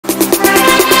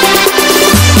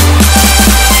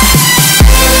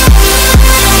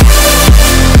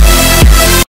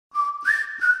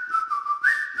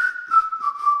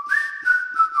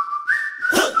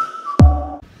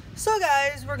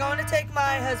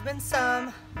husband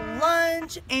some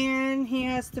lunch, and he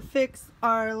has to fix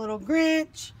our little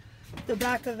Grinch. The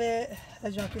back of it,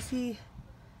 as y'all can see,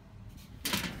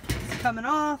 is coming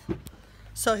off.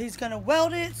 So he's gonna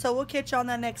weld it. So we'll catch you on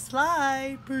that next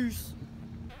slide. Peace.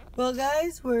 Well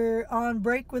guys, we're on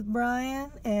break with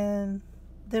Brian, and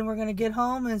then we're gonna get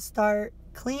home and start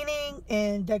cleaning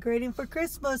and decorating for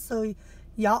Christmas. So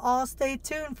y'all all stay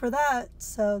tuned for that.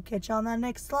 So catch you on that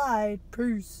next slide.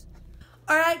 Peace.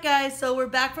 Alright guys, so we're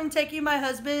back from taking my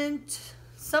husband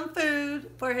some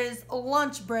food for his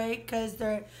lunch break because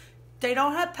they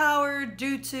don't have power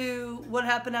due to what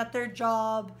happened at their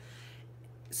job.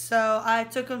 So I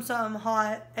took him something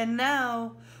hot, and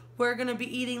now we're gonna be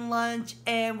eating lunch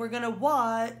and we're gonna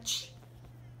watch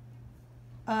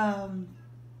the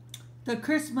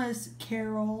Christmas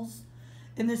carols,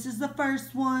 and this is the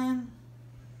first one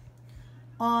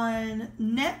on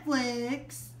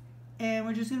Netflix, and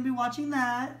we're just gonna be watching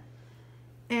that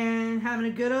and having a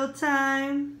good old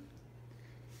time,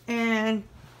 and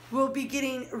we'll be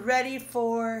getting ready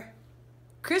for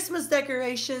Christmas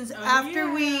decorations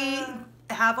after we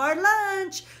have our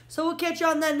lunch. So we'll catch you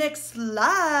on that next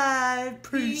slide.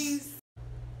 Peace.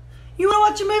 You want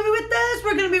to watch a movie with us?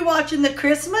 We're going to be watching The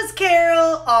Christmas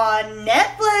Carol on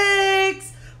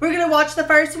Netflix. We're going to watch the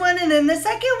first one and then the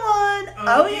second one.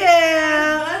 Oh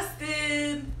yeah.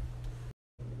 Busted.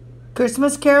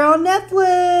 Christmas Carol on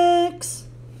Netflix.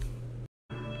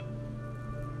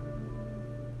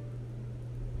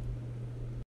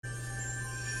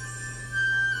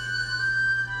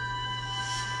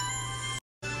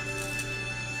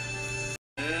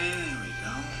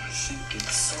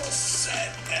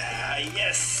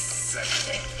 Yes!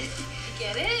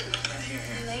 Get it? Here.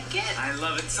 You like it? I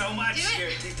love it so much. Do it. Here,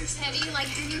 take this. Have you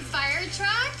liked the new fire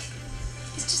truck?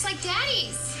 It's just like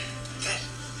Daddy's.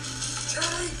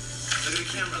 Daddy! Look at the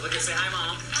camera. Look and say hi,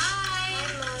 Mom. Hi.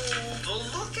 Oh,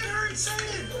 look at her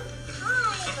excited.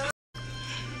 Hi.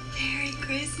 Merry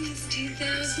Christmas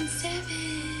 2007.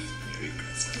 Merry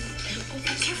Christmas. Oh, be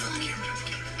careful, honey.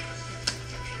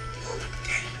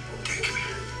 Daddy, come here.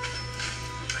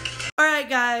 Alright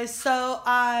guys, so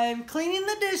I'm cleaning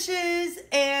the dishes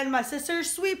and my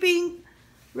sister's sweeping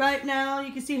right now.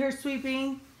 You can see her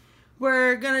sweeping.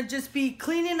 We're gonna just be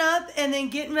cleaning up and then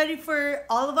getting ready for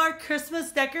all of our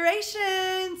Christmas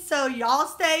decorations. So y'all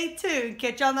stay tuned.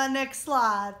 Catch you on that next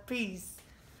slide. Peace.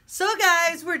 So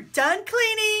guys, we're done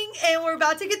cleaning and we're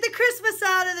about to get the Christmas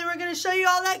out, and then we're gonna show you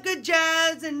all that good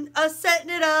jazz and us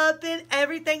setting it up and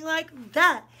everything like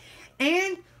that.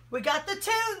 And we got the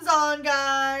tunes on,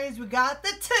 guys. We got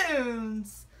the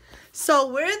tunes. So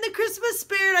we're in the Christmas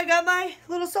spirit. I got my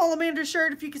little salamander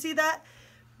shirt, if you can see that.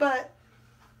 But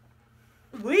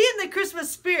we in the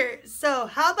Christmas spirit. So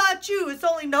how about you? It's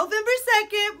only November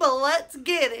 2nd, but let's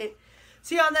get it.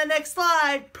 See you on that next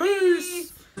slide.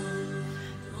 Peace.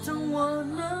 Don't want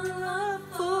no love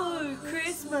for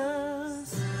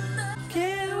Christmas.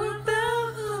 Care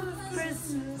about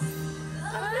Christmas.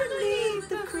 I need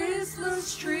the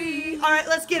Christmas tree. Alright,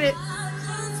 let's get it.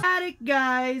 Attic,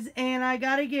 guys, and I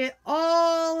gotta get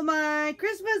all of my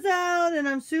Christmas out, and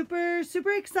I'm super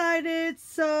excited.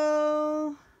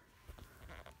 So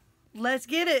let's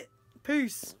get it.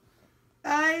 Peace.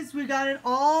 Guys, we got it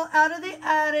all out of the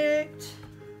attic.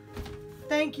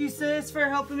 Thank you, sis, for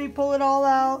helping me pull it all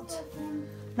out.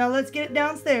 Now let's get it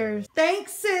downstairs.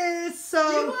 Thanks, sis. So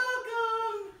You're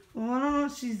welcome. well, I don't know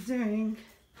what she's doing.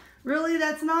 Really,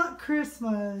 that's not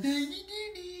Christmas.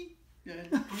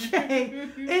 Okay,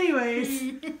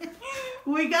 anyways,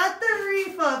 we got the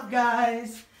reef up,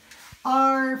 guys.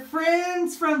 Our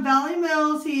friends from Valley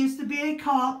Mills, he used to be a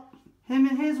cop. Him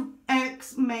and his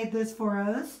ex made this for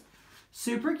us.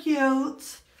 Super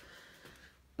cute.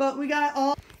 But we got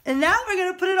all, and now we're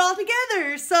going to put it all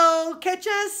together. So catch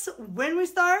us when we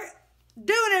start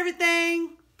doing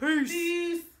everything.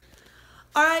 Peace.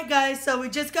 Alright guys, so we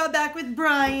just got back with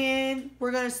Brian.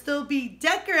 We're going to still be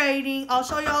decorating. I'll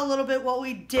show y'all a little bit what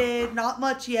we did. Not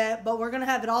much yet, but we're going to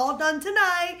have it all done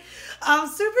tonight. I'm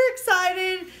super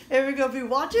excited. And we're going to be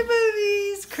watching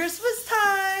movies. Christmas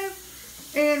time.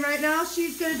 And right now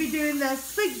she's going to be doing the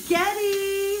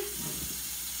spaghetti.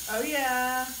 Oh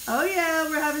yeah. Oh yeah,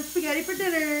 we're having spaghetti for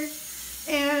dinner.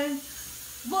 And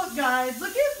look guys,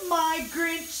 look at my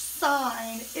Grinch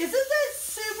sign. Isn't that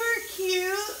super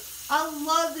cute? I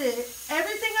loved it.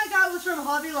 Everything I got was from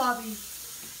Hobby Lobby.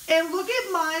 And look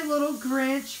at my little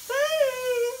Grinch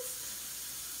face.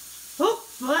 Oh,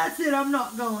 well, that's it. I'm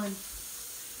not going.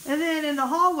 And then in the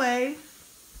hallway,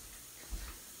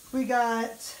 we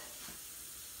got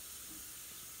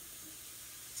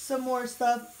some more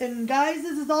stuff. And guys,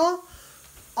 this is all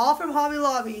from Hobby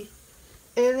Lobby.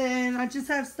 And then I just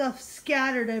have stuff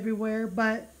scattered everywhere,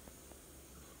 but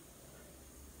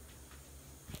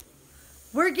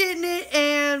we're getting it,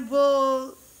 and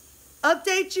we'll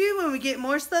update you when we get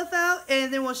more stuff out,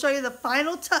 and then we'll show you the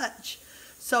final touch.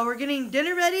 So we're getting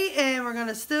dinner ready, and we're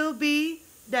gonna still be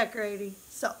decorating.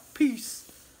 So peace.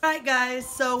 Alright guys,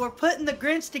 so we're putting the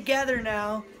Grinch together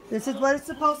now. This is what it's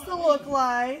supposed to look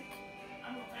like.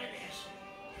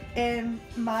 And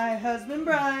my husband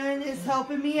Brian is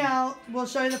helping me out. We'll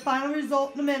show you the final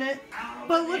result in a minute.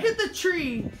 But look at the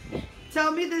tree.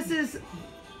 Tell me this is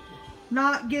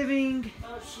not giving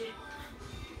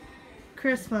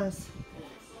Christmas.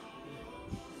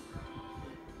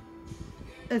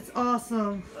 It's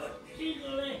awesome.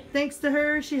 Thanks to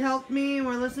her, she helped me, and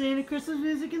we're listening to Christmas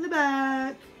music in the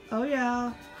back. Oh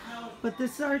yeah. But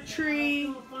this is our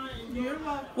tree.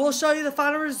 We'll show you the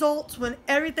final results when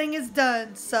everything is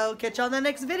done. So catch you on the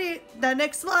next video, the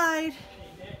next slide.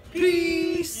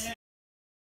 Peace.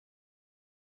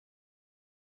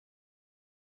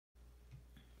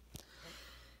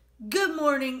 Good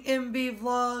morning, MB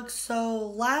Vlog. So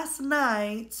last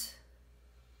night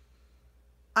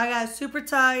I got super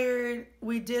tired.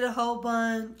 We did a whole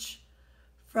bunch,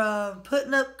 from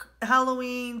putting up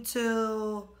Halloween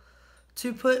to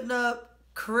putting up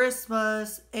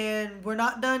Christmas, and we're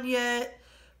not done yet,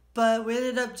 but we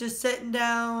ended up just sitting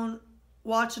down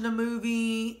watching a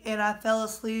movie, and I fell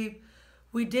asleep.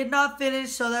 We did not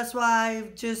finish, so that's why I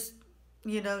just,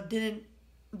 didn't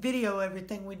video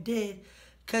everything we did,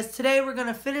 because today we're going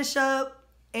to finish up,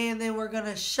 and then we're going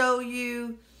to show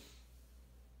you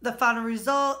the final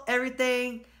result,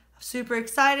 everything. I'm super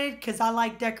excited because I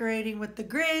like decorating with the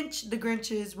Grinch. The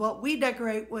Grinch is what we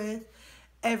decorate with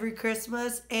every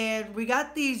Christmas. And we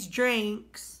got these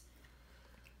drinks.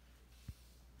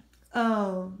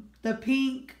 The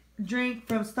pink drink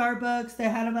from Starbucks. They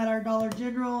had them at our Dollar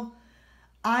General.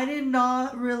 I did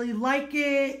not really like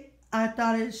it. I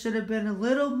thought it should have been a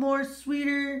little more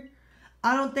sweeter.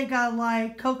 I don't think I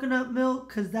like coconut milk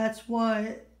because that's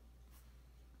what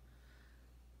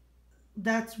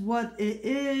it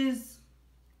is.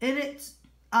 And it's,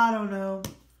 I don't know.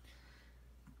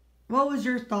 What was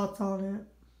your thoughts on it?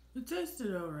 It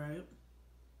tasted alright.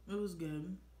 It was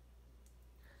good.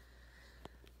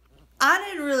 I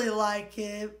didn't really like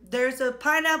it. There's a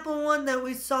pineapple one that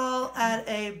we saw at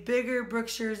a bigger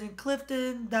Brookshire's in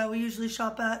Clifton that we usually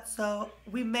shop at, so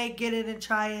we may get it and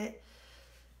try it.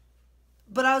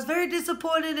 But I was very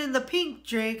disappointed in the pink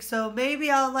drink, so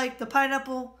maybe I'll like the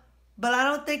pineapple, but I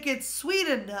don't think it's sweet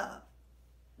enough.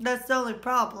 That's the only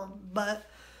problem. But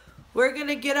we're going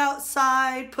to get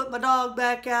outside, put my dog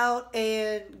back out,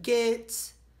 and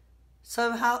get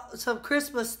some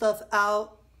Christmas stuff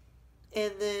out.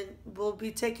 And then we'll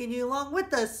be taking you along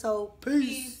with us. So,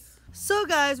 peace. So,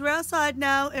 guys, we're outside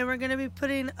now, and we're going to be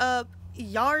putting up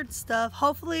yard stuff.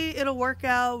 Hopefully, it'll work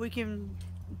out. We can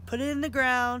put it in the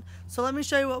ground. So, let me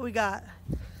show you what we got.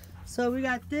 So, we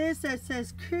got this that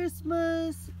says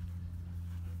Christmas.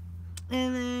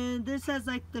 And then this has,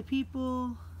 like, the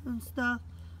people and stuff.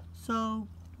 So,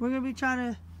 we're going to be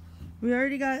trying to... We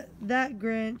already got that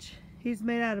Grinch. He's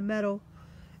made out of metal.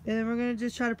 And then we're going to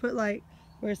just try to put, like,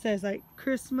 where it says like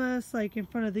Christmas, like in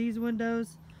front of these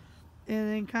windows, and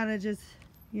then kind of just,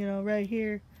 right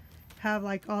here have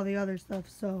like all the other stuff.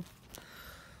 So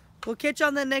we'll catch you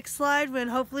on the next slide when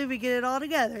hopefully we get it all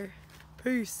together.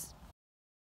 Peace.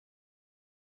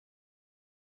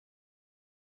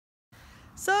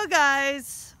 So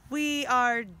guys, we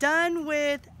are done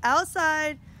with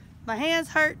outside. My hands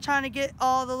hurt trying to get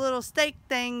all the little stake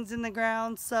things in the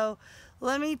ground, so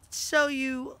let me show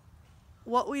you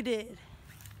what we did.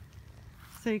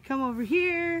 So you come over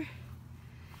here,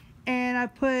 and I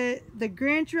put the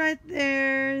Grinch right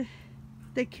there,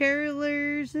 the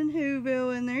carolers in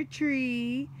Whoville in their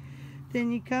tree.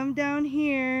 Then you come down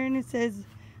here, and it says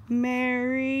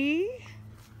Merry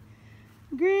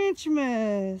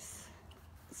Grinchmas.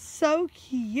 So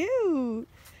cute.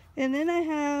 And then I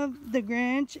have the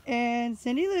Grinch and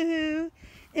Cindy Lou Who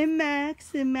and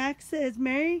Max says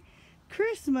Merry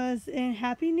Christmas and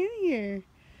Happy New Year.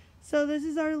 So this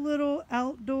is our little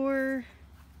outdoor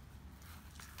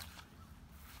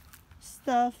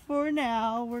stuff for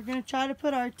now. We're going to try to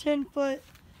put our 10-foot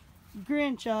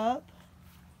Grinch up.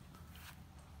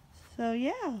 So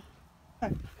yeah.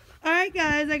 Alright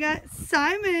guys, I got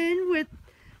Simon with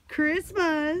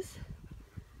Christmas.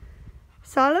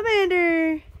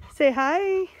 Salamander, say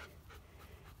hi.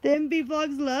 The MB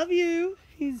Vlogs love you.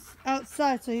 He's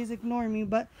outside, so he's ignoring me,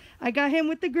 but I got him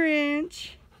with the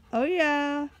Grinch. Oh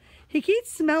yeah. He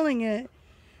keeps smelling it.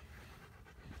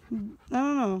 I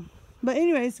don't know. But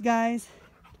anyways, guys,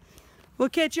 We'll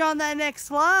catch you on that next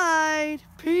slide.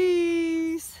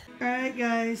 Peace. All right,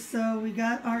 guys, so we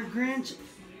got our Grinch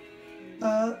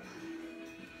up.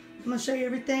 I'm gonna show you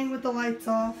everything with the lights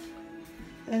off,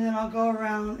 and then I'll go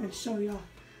around and show y'all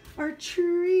our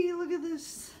tree. Look at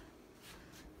this.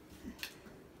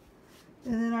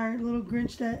 And then our little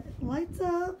Grinch that lights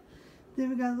up.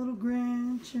 Then we got little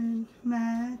Grinch and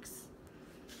Max.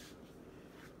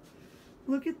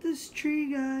 Look at this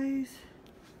tree, guys.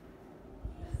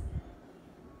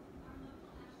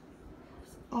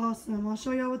 It's awesome. I'll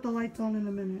show y'all with the lights on in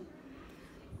a minute.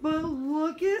 But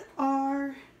look at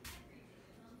our...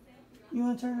 You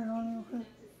want to turn it on real quick?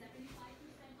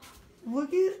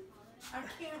 Look at... I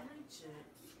can't reach it.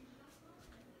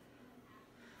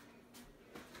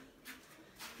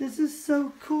 This is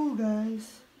so cool,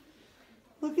 guys.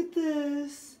 Look at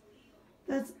this.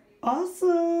 That's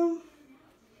awesome.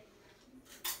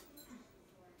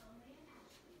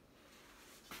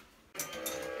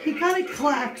 He kind of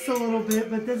clacks a little bit,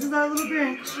 but this is our little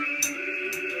Grinch.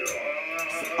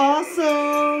 It's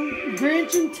awesome.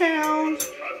 Grinch in town.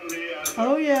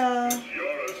 Oh yeah.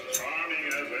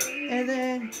 And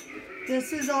then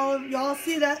this is all of y'all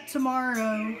see that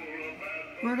tomorrow.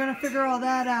 We're gonna figure all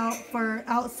that out for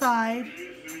outside.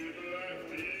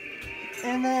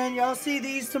 And then y'all see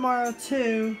these tomorrow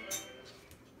too.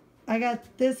 I got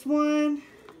this one.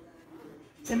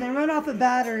 And they run off of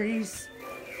batteries.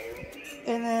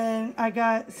 And then I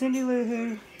got Cindy Lou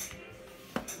Who.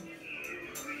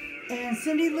 And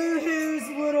Cindy Lou Who's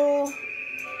little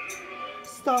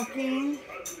stocking.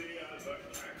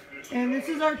 And this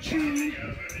is our tree.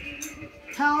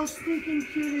 How stinking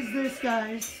cute is this,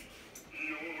 guys?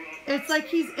 It's like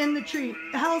he's in the tree.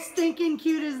 How stinking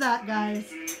cute is that,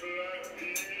 guys?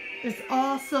 It's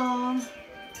awesome.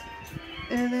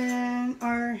 And then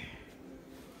our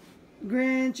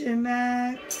Grinch and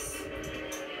Max.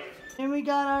 And we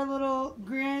got our little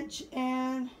Grinch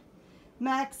and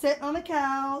Max sitting on the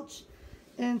couch.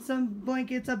 And some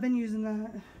blankets. I've been using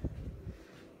that.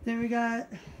 Then we got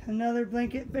another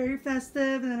blanket, very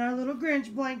festive. And then our little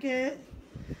Grinch blanket.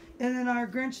 And then our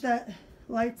Grinch that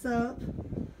lights up.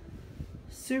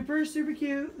 Super, super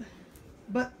cute.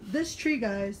 But this tree,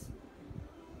 guys.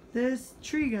 This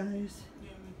tree, guys.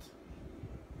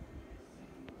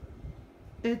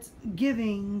 It's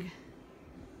giving.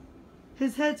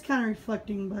 His head's kind of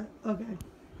reflecting, but okay.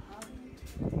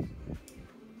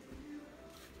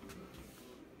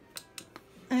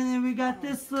 And then we got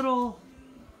this little...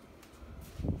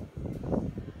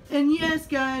 And yes,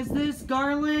 guys, this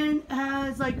garland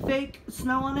has like fake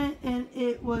snow on it, and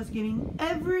it was getting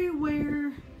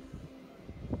everywhere.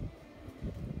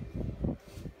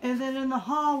 And then in the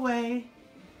hallway,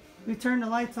 we turned the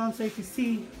lights on so you can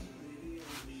see.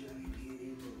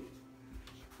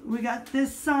 We got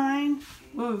this sign.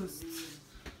 Whoa.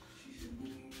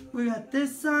 We got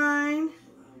this sign.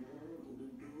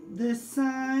 This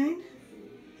sign.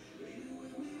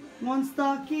 One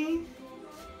stocking.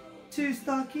 Two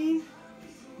stocking.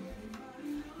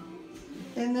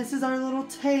 And this is our little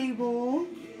table.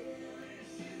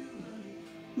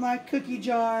 My cookie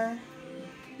jar.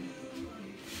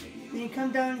 Then you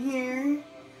come down here.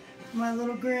 My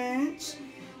little Grinch.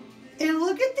 And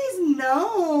look at these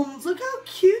gnomes. Look how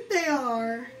cute they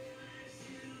are.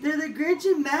 They're the Grinch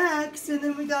and Max. And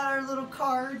then we got our little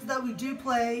cards that we do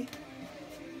play.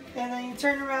 And then you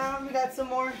turn around. We got some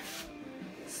more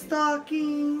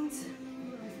stockings.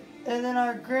 And then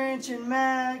our Grinch and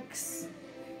Max.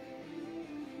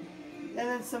 And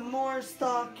then some more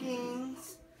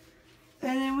stockings.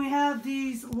 And then we have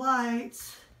these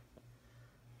lights.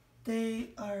 They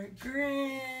are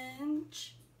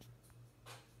Grinch.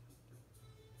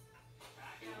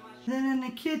 Then in the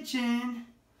kitchen,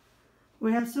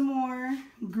 we have some more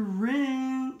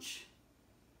Grinch.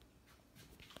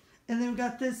 And then we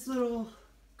got this little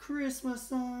Christmas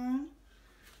sun.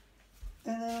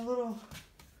 And then a little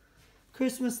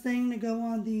Christmas thing to go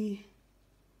on the...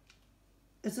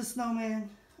 It's a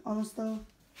snowman on the stove.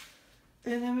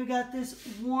 And then we got this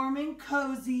warm and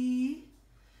cozy.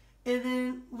 And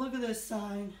then look at this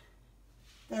sign.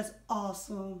 That's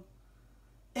awesome.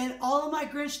 And all of my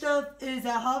Grinch stuff is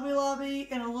at Hobby Lobby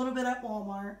and a little bit at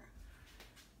Walmart.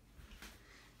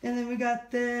 And then we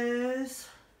got this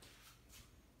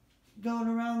going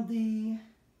around the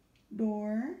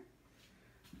door.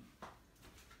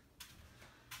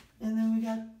 And then we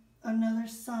got another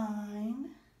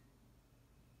sign.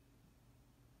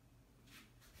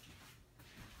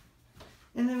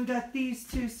 And then we got these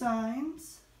two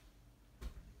signs.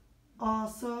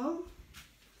 Also.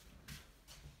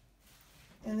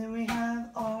 And then we have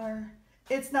our,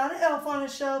 it's not an elf on a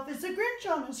shelf, it's a Grinch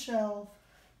on a shelf.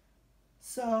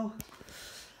 So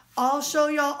I'll show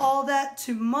y'all all that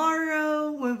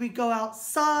tomorrow when we go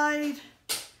outside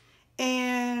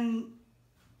and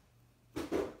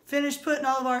finish putting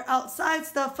all of our outside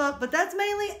stuff up. But that's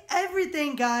mainly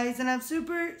everything, guys, and I'm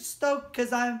super stoked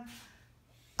because I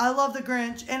love the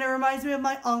Grinch and it reminds me of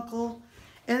my uncle.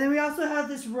 And then we also have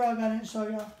this rug I didn't show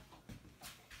y'all.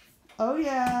 Oh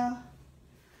yeah.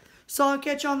 So I'll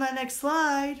catch you on that next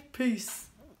slide. Peace.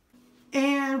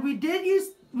 And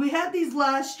we had these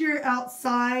last year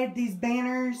outside, these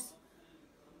banners,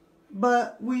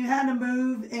 but we had to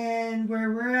move, and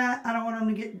where we're at, I don't want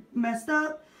them to get messed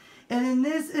up. And then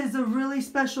this is a really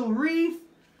special wreath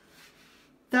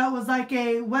that was like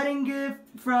a wedding gift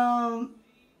from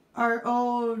our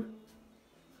old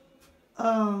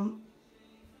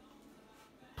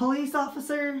police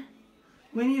officer.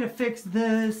 We need to fix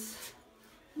this.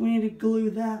 We need to glue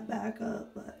that back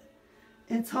up, but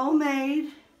it's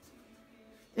homemade.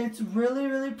 It's really,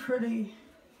 really pretty.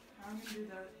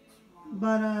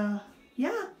 But,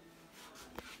 yeah.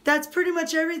 That's pretty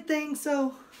much everything,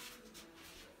 so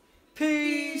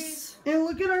peace. And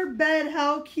look at our bed.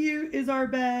 How cute is our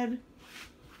bed?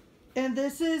 And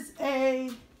this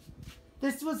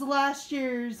was last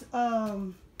year's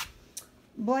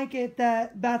blanket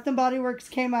that Bath and Body Works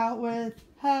came out with.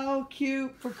 How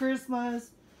cute for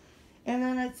Christmas. And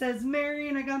then it says Merry,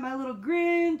 and I got my little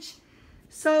Grinch.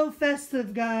 So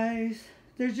festive, guys.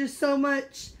 There's just so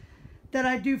much that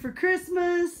I do for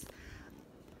Christmas.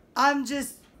 I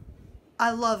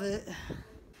love it.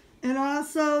 And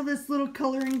also this little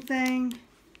coloring thing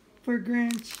for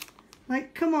Grinch.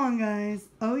 Like, come on, guys.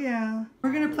 Oh, yeah.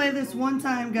 We're going to play this one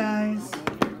time, guys.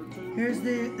 Here's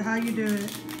how you do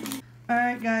it.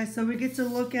 Alright, guys. So we get to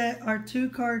look at our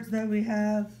 2 cards that we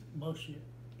have. Bullshit.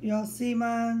 Y'all see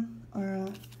mine?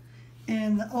 Alright.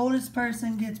 And the oldest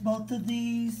person gets both of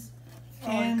these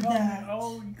and that.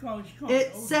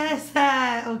 It says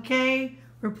that, okay?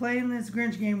 We're playing this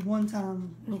Grinch game one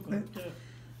time, real quick.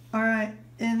 Alright,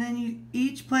 and then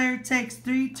each player takes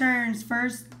 3 turns.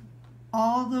 First,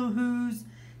 all the Who's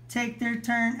take their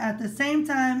turn at the same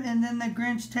time, and then the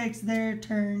Grinch takes their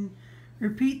turn.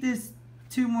 Repeat this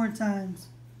 2 more times.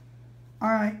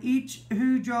 Alright, each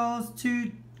Who draws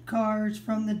 2 cards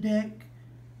from the deck.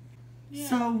 Yeah.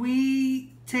 So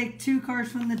we take 2 cards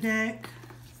from the deck.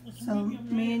 So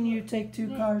me and you take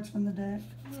 2 cards from the deck.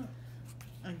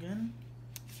 Again?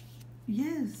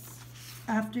 Yes.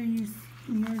 After you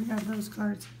already have those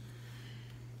cards.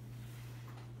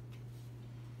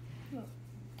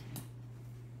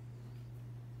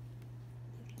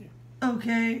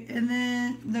 Okay, and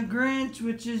then the Grinch,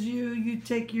 which is you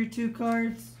take your 2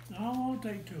 cards. I won't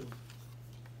take 2.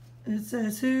 It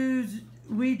says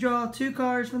we draw 2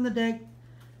 cards from the deck.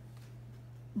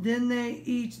 Then they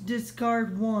each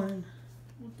discard 1.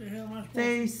 What the hell am I supposed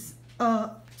Face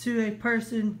up to a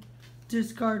person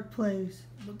discard place.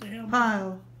 What the hell?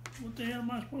 Pile. What the hell am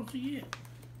I supposed to get?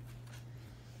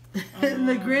 And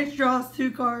the Grinch draws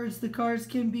 2 cards. The cards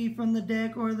can be from the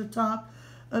deck or the top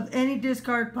of any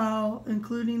discard pile,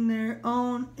 including their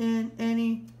own in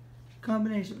any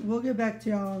combination. We'll get back to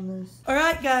y'all on this.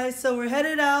 Alright, guys, so we're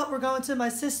headed out. We're going to my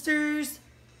sister's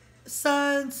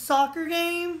son's soccer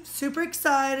game. Super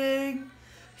exciting.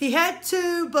 He had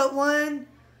 2, but 1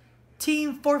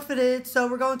 team forfeited, so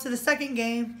we're going to the second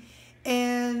game.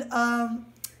 And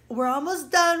we're almost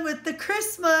done with the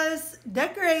Christmas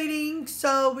decorating,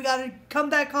 so we got to come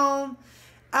back home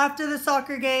after the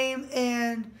soccer game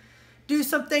and do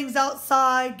some things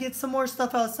outside, get some more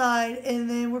stuff outside, and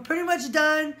then we're pretty much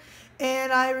done.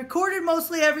 And I recorded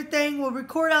mostly everything. We'll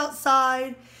record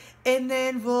outside, and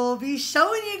then we'll be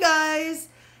showing you guys.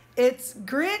 It's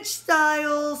Grinch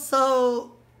style,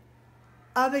 so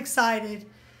I'm excited.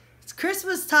 It's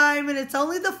Christmas time, and it's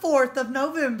only the 4th of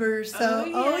November, so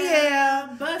oh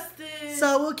yeah. Busted.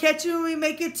 So we'll catch you when we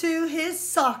make it to his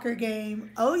soccer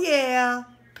game. Oh yeah.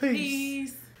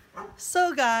 Peace.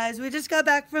 So guys, we just got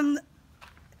back from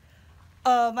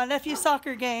my nephew's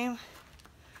soccer game.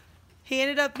 He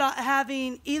ended up not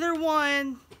having either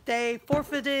one. They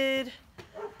forfeited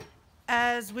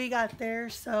as we got there,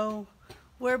 so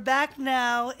we're back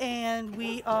now, and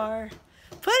we are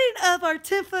putting up our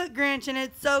 10-foot Grinch, and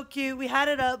it's so cute. We had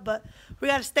it up, but we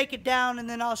got to stake it down, and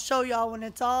then I'll show y'all when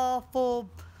it's all full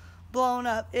blown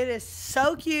up. It is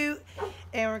so cute,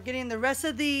 and we're getting the rest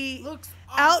of the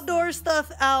outdoor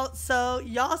stuff out, so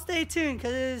y'all stay tuned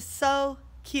because it is so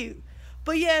cute.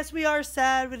 But yes, we are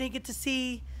sad we didn't get to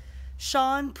see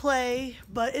Sean play,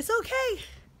 but it's okay.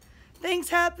 Things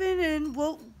happen, and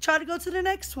we'll try to go to the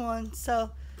next one.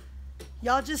 So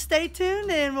y'all just stay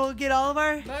tuned, and we'll get all of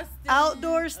our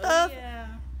outdoor stuff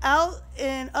out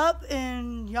and up,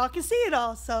 and y'all can see it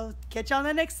all. So catch you on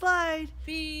the next slide.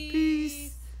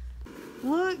 Peace.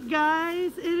 Look,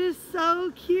 guys, it is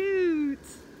so cute.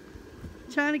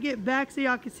 Trying to get back so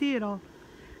y'all can see it all.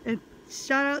 And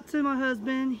shout out to my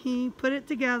husband. He put it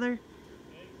together.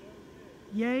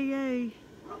 Yay, yay.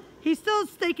 He's still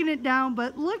staking it down,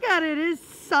 but look at it. It's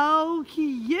so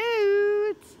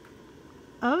cute.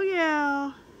 Oh,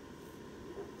 yeah.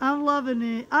 I'm loving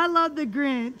it. I love the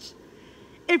Grinch.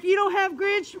 If you don't have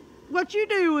Grinch, what you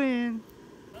doing?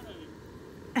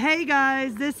 Hey,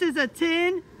 guys, this is a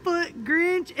 10-foot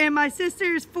Grinch, and my sister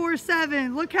is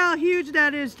 4'7". Look how huge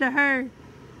that is to her.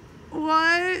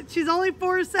 What? She's only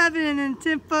 4'7" and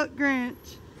 10-foot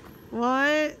Grinch.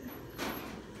 What?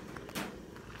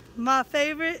 My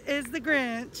favorite is the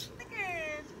Grinch. The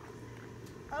Grinch.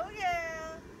 Oh,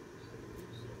 yeah.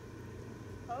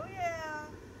 Oh, yeah.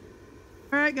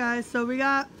 Alright, guys, so we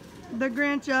got the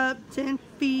Grinch up 10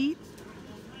 feet.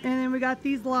 And then we got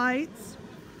these lights.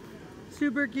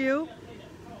 Super cute.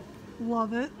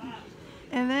 Love it.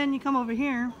 And then you come over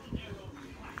here.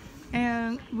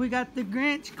 And we got the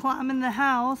Grinch climbing the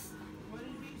house.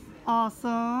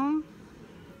 Awesome.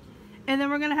 And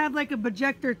then we're going to have like a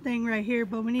projector thing right here,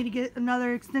 but we need to get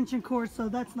another extension cord, so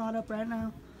that's not up right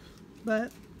now.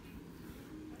 But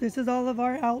this is all of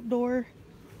our outdoor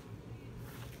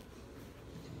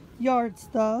yard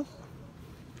stuff.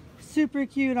 Super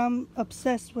cute. I'm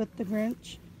obsessed with the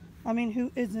Grinch. I mean,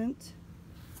 who isn't?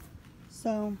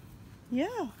 So,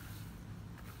 yeah.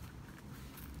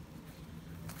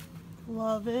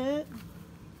 Love it.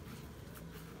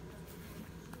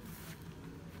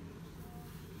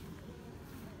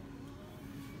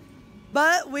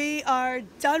 But we are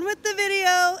done with the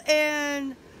video,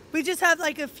 and we just have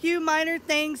like a few minor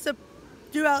things to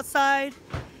do outside.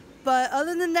 But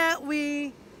other than that,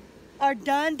 we are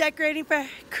done decorating for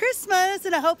Christmas,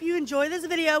 and I hope you enjoy this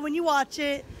video when you watch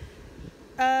it.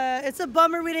 It's a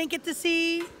bummer we didn't get to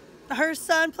see her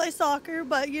son play soccer,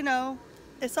 but you know,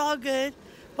 it's all good.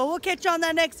 But we'll catch you on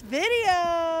that next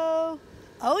video.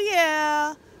 Oh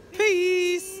yeah.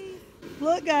 Peace.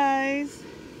 Look, guys,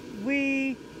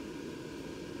 we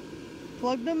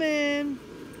plugged them in.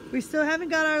 We still haven't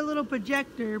got our little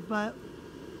projector, but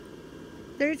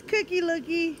there's Cookie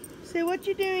Lookie. Say, what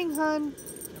you doing, hun?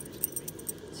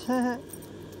 But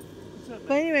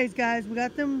anyways, guys, we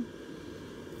got them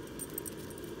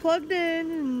plugged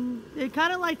in, and it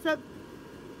kind of lights up.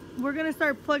 We're gonna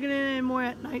start plugging it in more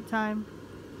at nighttime.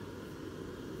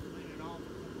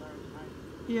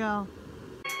 Yeah.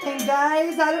 And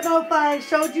guys, I don't know if I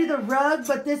showed you the rug,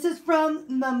 but this is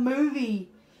from the movie.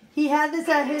 He had this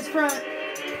at his front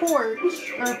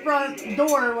porch, or front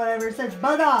door, or whatever. It says,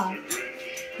 "Bud off."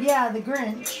 Yeah, the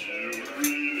Grinch.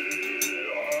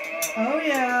 Oh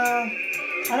yeah.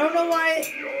 I don't know why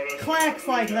it clacks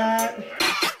like that.